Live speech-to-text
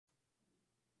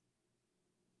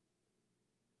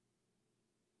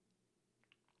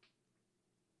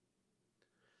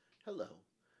Hello,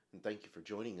 and thank you for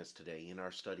joining us today in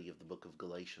our study of the book of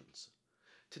Galatians.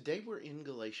 Today we're in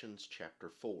Galatians chapter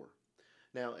 4.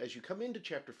 Now, as you come into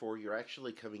chapter 4, you're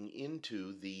actually coming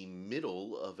into the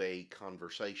middle of a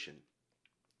conversation.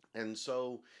 And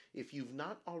so, if you've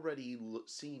not already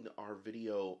seen our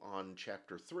video on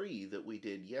chapter 3 that we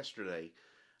did yesterday,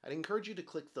 I'd encourage you to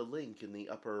click the link in the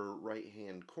upper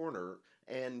right-hand corner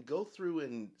and go through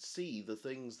and see the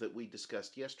things that we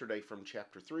discussed yesterday from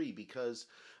chapter 3, because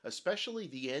especially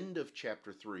the end of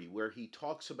chapter 3, where he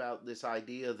talks about this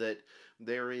idea that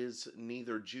there is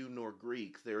neither Jew nor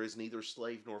Greek, there is neither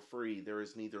slave nor free, there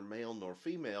is neither male nor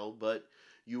female, but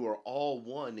you are all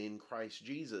one in Christ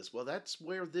Jesus. Well, that's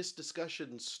where this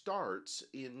discussion starts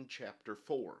in chapter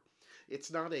 4.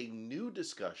 It's not a new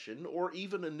discussion or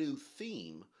even a new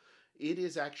theme. It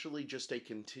is actually just a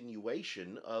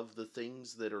continuation of the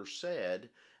things that are said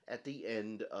at the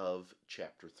end of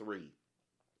chapter 3.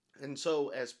 And so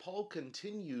as Paul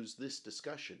continues this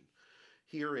discussion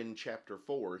here in chapter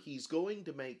 4, he's going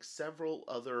to make several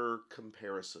other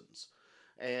comparisons.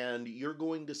 And you're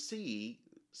going to see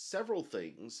several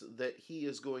things that he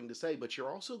is going to say, but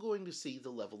you're also going to see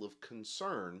the level of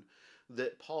concern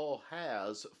that Paul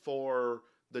has for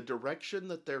the direction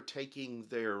that they're taking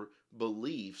their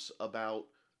beliefs about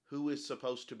who is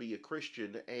supposed to be a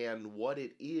Christian and what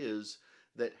it is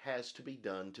that has to be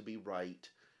done to be right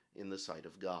in the sight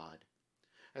of God.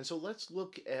 And so let's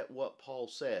look at what Paul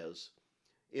says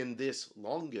in this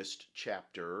longest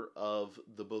chapter of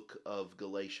the book of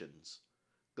Galatians,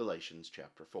 Galatians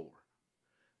chapter 4.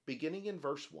 Beginning in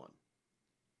verse 1,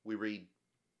 we read,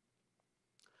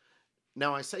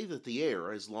 "Now I say that the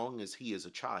heir, as long as he is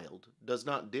a child, does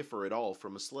not differ at all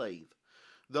from a slave,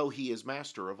 though he is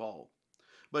master of all,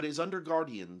 but is under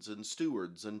guardians and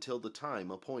stewards until the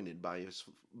time appointed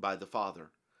by the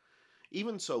Father.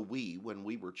 Even so we, when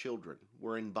we were children,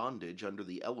 were in bondage under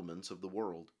the elements of the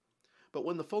world. But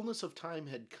when the fullness of time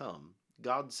had come,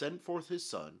 God sent forth his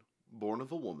Son, born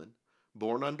of a woman,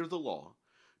 born under the law,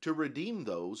 to redeem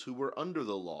those who were under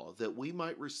the law, that we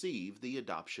might receive the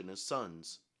adoption as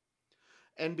sons.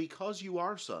 And because you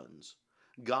are sons,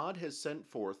 God has sent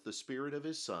forth the Spirit of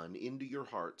his Son into your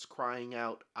hearts, crying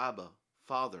out, 'Abba,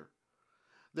 Father.'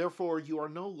 Therefore you are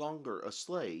no longer a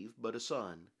slave, but a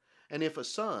son, and if a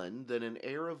son, then an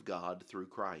heir of God through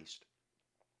Christ.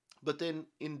 But then,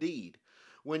 indeed,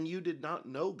 when you did not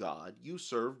know God, you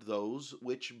served those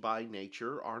which by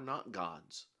nature are not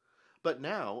God's. But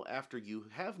now, after you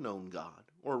have known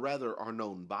God, or rather are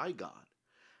known by God,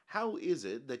 how is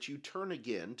it that you turn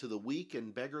again to the weak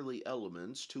and beggarly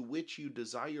elements to which you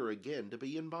desire again to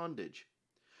be in bondage?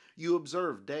 You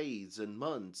observe days and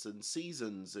months and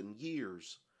seasons and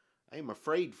years. I am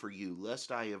afraid for you,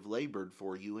 lest I have labored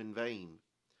for you in vain.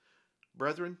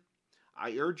 Brethren,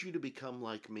 I urge you to become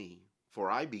like me, for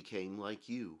I became like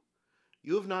you.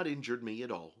 You have not injured me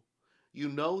at all. You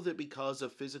know that because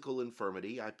of physical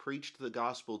infirmity I preached the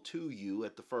gospel to you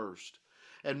at the first.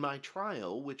 And my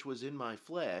trial, which was in my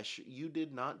flesh, you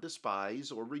did not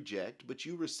despise or reject, but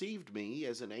you received me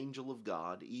as an angel of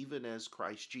God, even as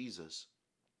Christ Jesus.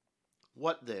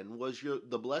 What then was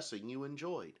the blessing you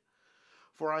enjoyed?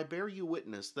 For I bear you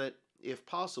witness that, if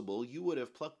possible, you would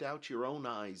have plucked out your own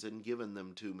eyes and given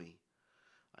them to me.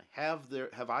 Have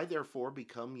I therefore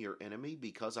become your enemy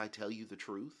because I tell you the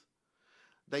truth?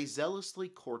 They zealously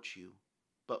court you,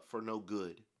 but for no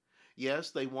good.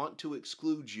 Yes, they want to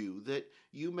exclude you, that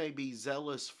you may be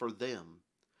zealous for them.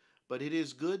 But it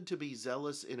is good to be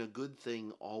zealous in a good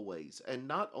thing always, and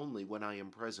not only when I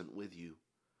am present with you.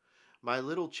 My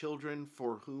little children,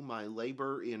 for whom I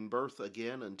labor in birth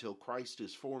again until Christ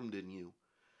is formed in you,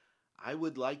 I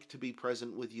would like to be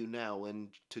present with you now and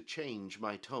to change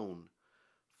my tone,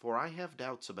 for I have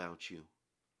doubts about you.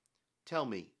 Tell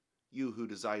me, you who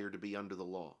desire to be under the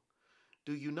law,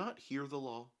 do you not hear the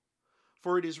law?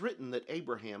 For it is written that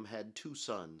Abraham had 2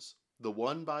 sons, the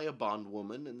one by a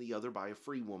bondwoman and the other by a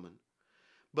free woman.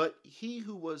 But he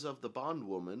who was of the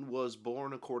bondwoman was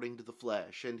born according to the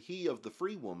flesh, and he of the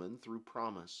free woman through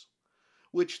promise,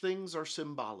 which things are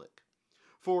symbolic.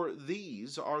 For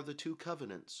these are the 2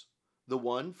 covenants, the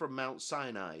one from Mount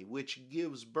Sinai, which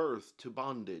gives birth to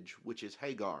bondage, which is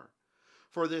Hagar.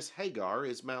 For this Hagar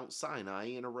is Mount Sinai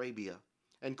in Arabia,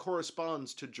 and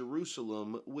corresponds to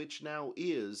Jerusalem, which now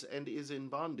is and is in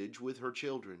bondage with her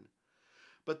children.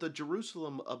 But the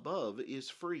Jerusalem above is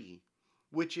free,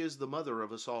 which is the mother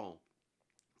of us all.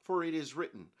 For it is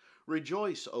written,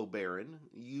 'Rejoice, O barren,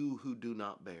 you who do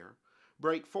not bear.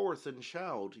 Break forth and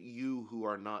shout, you who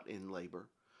are not in labor.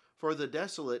 For the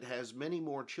desolate has many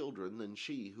more children than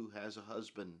she who has a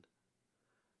husband.'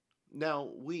 Now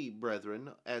we,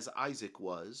 brethren, as Isaac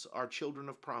was, are children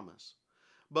of promise.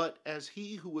 But as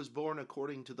he who was born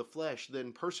according to the flesh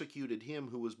then persecuted him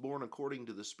who was born according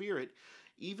to the Spirit,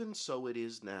 even so it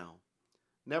is now.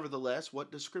 Nevertheless,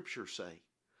 what does Scripture say?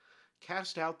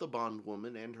 Cast out the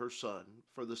bondwoman and her son,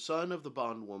 for the son of the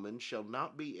bondwoman shall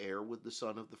not be heir with the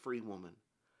son of the free woman.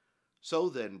 So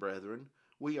then, brethren,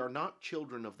 we are not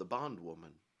children of the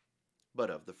bondwoman, but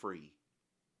of the free.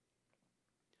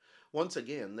 Once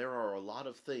again, there are a lot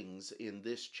of things in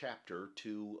this chapter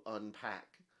to unpack.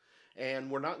 And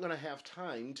we're not going to have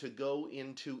time to go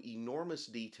into enormous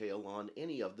detail on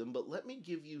any of them, but let me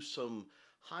give you some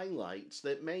highlights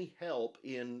that may help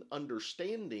in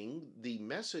understanding the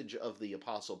message of the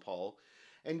Apostle Paul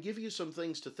and give you some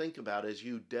things to think about as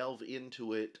you delve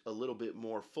into it a little bit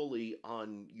more fully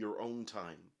on your own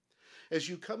time. As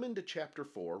you come into chapter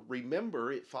 4,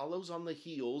 remember it follows on the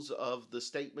heels of the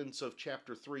statements of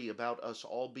chapter 3 about us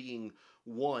all being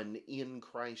one in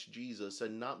Christ Jesus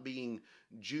and not being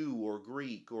Jew or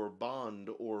Greek or bond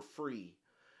or free,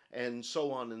 and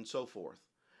so on and so forth.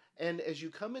 And as you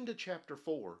come into chapter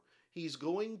 4, he's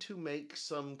going to make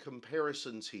some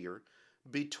comparisons here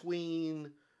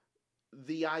between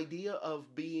the idea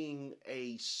of being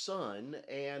a son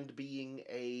and being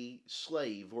a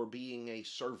slave or being a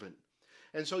servant.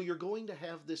 And so you're going to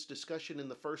have this discussion in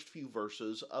the first few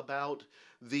verses about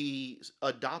the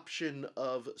adoption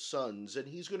of sons. And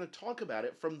he's going to talk about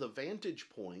it from the vantage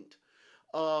point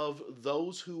of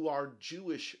those who are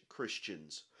Jewish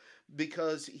Christians.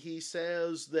 Because he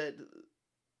says that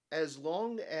as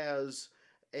long as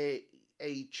a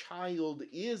child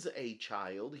is a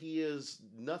child, he is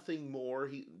nothing more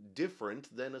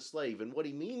different than a slave. And what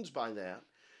he means by that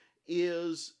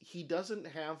is he doesn't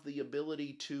have the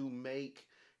ability to make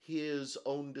his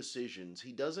own decisions.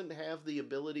 He doesn't have the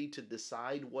ability to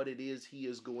decide what it is he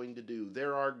is going to do.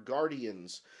 There are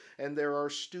guardians and there are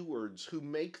stewards who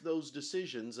make those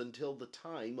decisions until the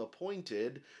time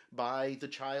appointed by the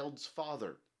child's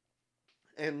father.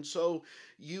 And so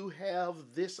you have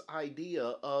this idea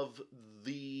of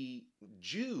the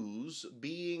Jews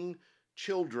being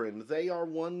children. They are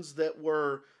ones that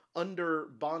were under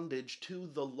bondage to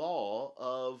the law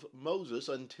of Moses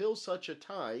until such a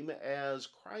time as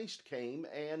Christ came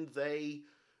and they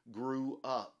grew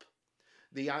up.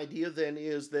 The idea then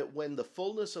is that when the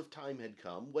fullness of time had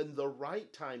come, when the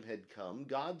right time had come,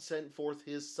 God sent forth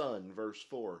his Son, verse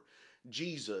 4.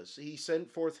 Jesus, he sent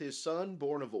forth his Son,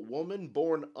 born of a woman,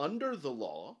 born under the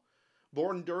law,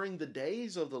 born during the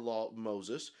days of the law of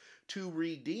Moses, to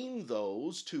redeem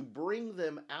those, to bring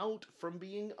them out from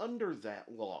being under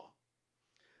that law,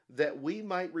 that we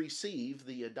might receive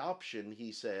the adoption,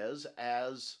 he says,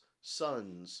 as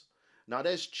sons, not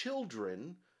as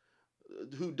children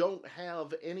who don't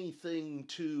have anything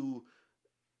to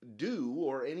do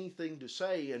or anything to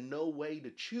say and no way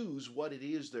to choose what it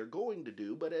is they're going to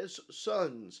do, but as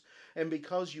sons. And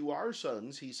because you are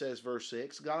sons, he says, verse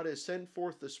 6, God has sent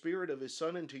forth the Spirit of his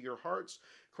Son into your hearts,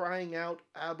 crying out,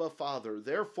 Abba, Father.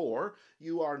 Therefore,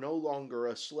 you are no longer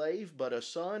a slave, but a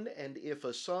son, and if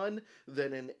a son,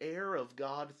 then an heir of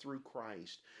God through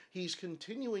Christ. He's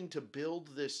continuing to build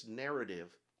this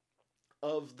narrative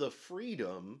of the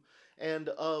freedom and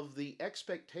of the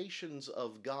expectations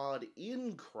of God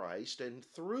in Christ and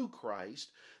through Christ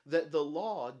that the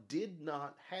law did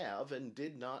not have and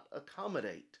did not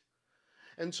accommodate.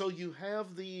 And so you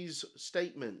have these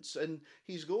statements, and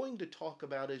he's going to talk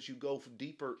about, as you go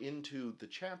deeper into the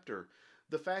chapter,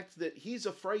 the fact that he's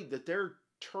afraid that they're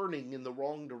turning in the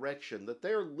wrong direction, that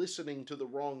they're listening to the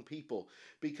wrong people,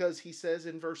 because he says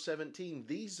in verse 17,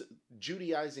 these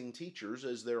Judaizing teachers,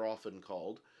 as they're often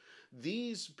called,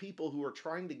 these people who are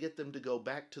trying to get them to go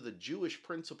back to the Jewish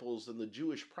principles and the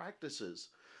Jewish practices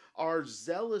are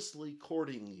zealously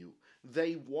courting you.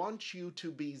 They want you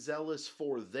to be zealous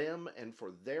for them and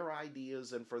for their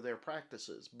ideas and for their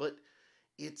practices. But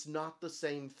it's not the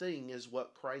same thing as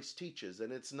what Christ teaches,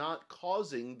 and it's not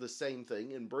causing the same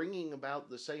thing and bringing about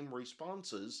the same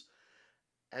responses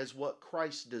as what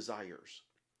Christ desires.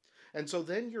 And so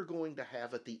then you're going to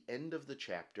have at the end of the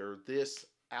chapter this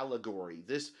allegory,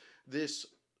 this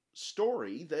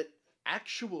story that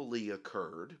actually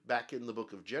occurred back in the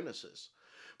book of Genesis.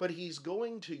 But he's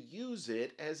going to use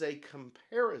it as a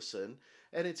comparison,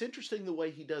 and it's interesting the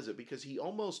way he does it because he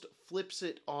almost flips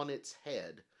it on its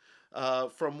head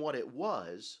from what it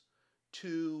was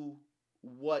to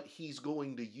what he's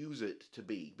going to use it to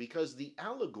be. Because the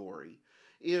allegory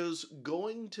is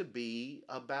going to be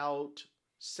about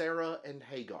Sarah and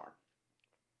Hagar.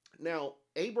 Now,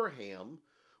 Abraham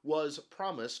was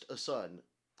promised a son.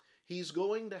 he's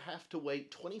going to have to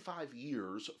wait 25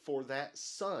 years for that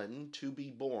son to be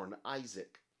born,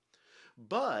 Isaac.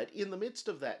 But in the midst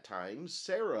of that time,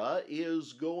 Sarah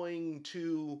is going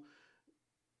to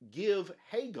give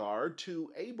Hagar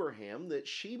to Abraham that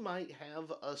she might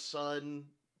have a son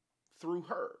through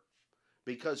her,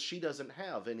 because she doesn't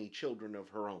have any children of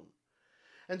her own.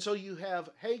 And so you have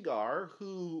Hagar,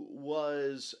 who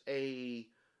was a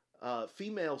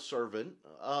female servant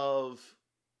of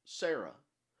Sarah.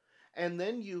 And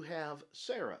then you have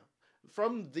Sarah.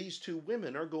 From these two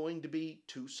women are going to be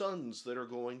two sons that are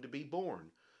going to be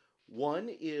born. One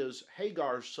is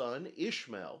Hagar's son,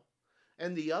 Ishmael,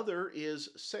 and the other is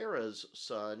Sarah's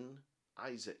son,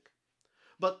 Isaac.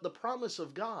 But the promise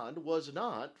of God was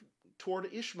not toward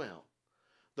Ishmael.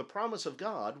 The promise of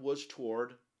God was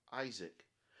toward Isaac.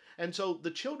 And so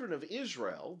the children of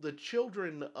Israel, the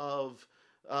children of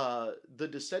the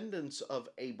descendants of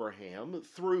Abraham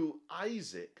through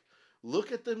Isaac,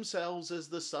 look at themselves as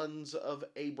the sons of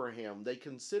Abraham. They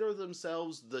consider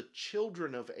themselves the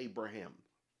children of Abraham,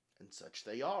 and such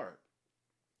they are.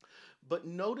 But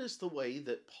notice the way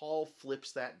that Paul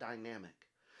flips that dynamic,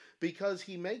 because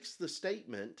he makes the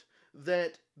statement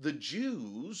that the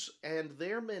Jews and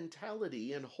their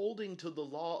mentality in holding to the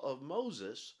law of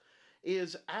Moses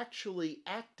is actually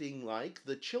acting like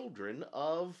the children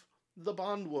of the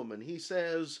bondwoman. He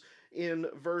says in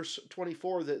verse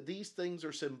 24 that these things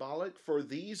are symbolic, for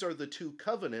these are the two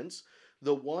covenants,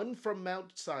 the one from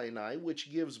Mount Sinai,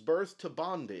 which gives birth to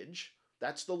bondage.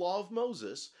 That's the law of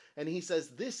Moses. And he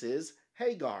says this is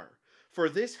Hagar. For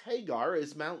this Hagar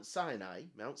is Mount Sinai.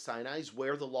 Mount Sinai is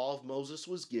where the law of Moses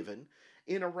was given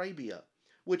in Arabia,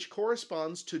 which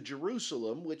corresponds to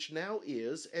Jerusalem, which now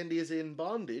is and is in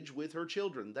bondage with her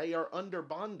children. They are under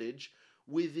bondage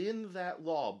within that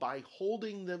law. By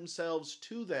holding themselves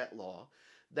to that law,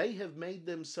 they have made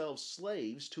themselves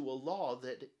slaves to a law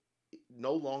that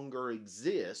no longer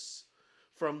exists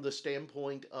from the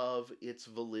standpoint of its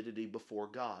validity before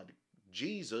God.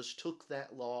 Jesus took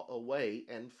that law away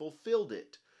and fulfilled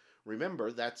it.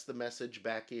 Remember, that's the message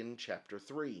back in chapter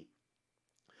 3.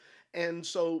 And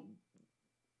so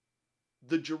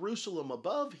the Jerusalem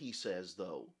above, he says,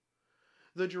 though,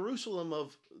 the Jerusalem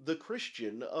of the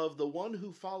Christian, of the one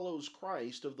who follows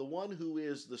Christ, of the one who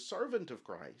is the servant of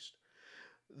Christ,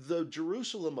 the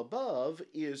Jerusalem above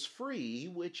is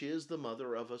free, which is the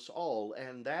mother of us all,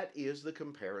 and that is the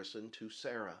comparison to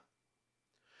Sarah.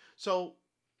 So,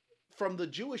 from the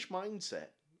Jewish mindset,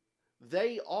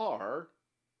 they are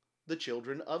the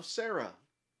children of Sarah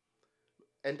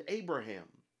and Abraham.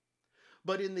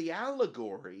 But in the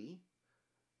allegory,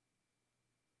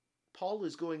 Paul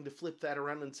is going to flip that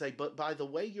around and say, but by the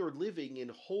way you're living in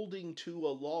holding to a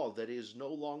law that is no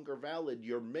longer valid,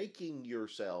 you're making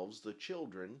yourselves the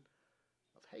children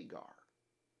of Hagar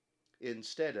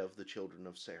instead of the children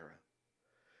of Sarah.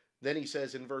 Then he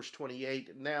says in verse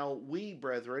 28, now we,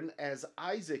 brethren, as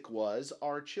Isaac was,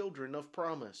 are children of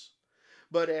promise.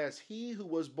 But as he who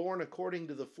was born according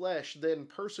to the flesh then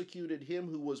persecuted him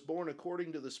who was born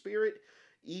according to the Spirit,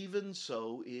 even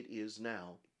so it is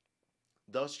now.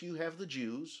 Thus you have the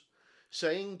Jews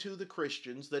saying to the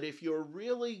Christians that if you're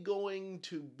really going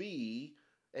to be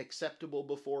acceptable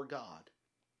before God,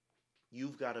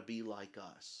 you've got to be like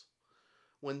us,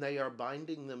 when they are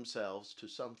binding themselves to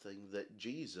something that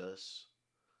Jesus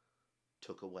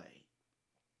took away.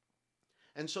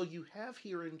 And so you have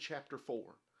here in chapter 4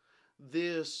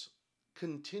 this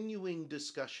continuing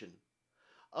discussion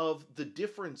of the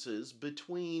differences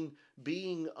between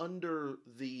being under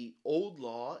the old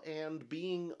law and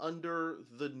being under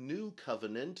the new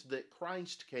covenant that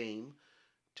Christ came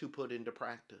to put into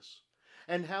practice.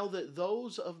 And how that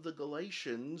those of the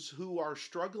Galatians who are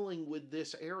struggling with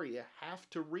this area have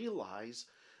to realize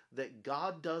that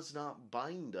God does not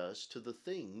bind us to the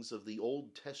things of the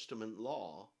Old Testament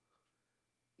law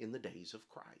in the days of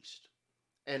Christ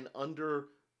and under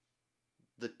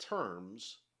the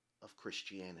terms of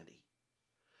Christianity.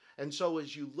 And so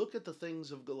as you look at the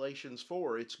things of Galatians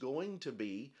 4, it's going to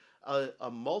be a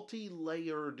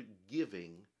multi-layered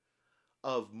giving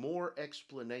of more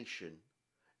explanation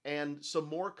and some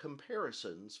more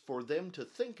comparisons for them to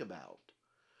think about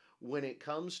when it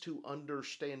comes to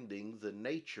understanding the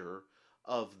nature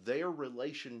of their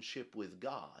relationship with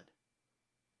God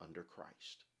under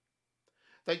Christ.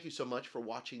 Thank you so much for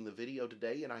watching the video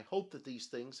today, and I hope that these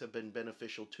things have been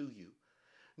beneficial to you.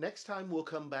 Next time we'll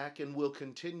come back and we'll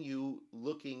continue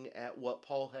looking at what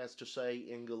Paul has to say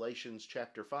in Galatians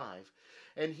chapter 5.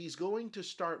 And he's going to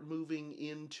start moving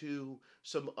into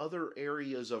some other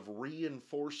areas of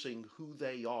reinforcing who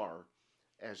they are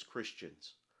as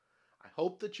Christians. I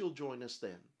hope that you'll join us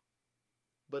then.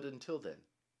 But until then,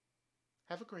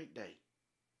 have a great day.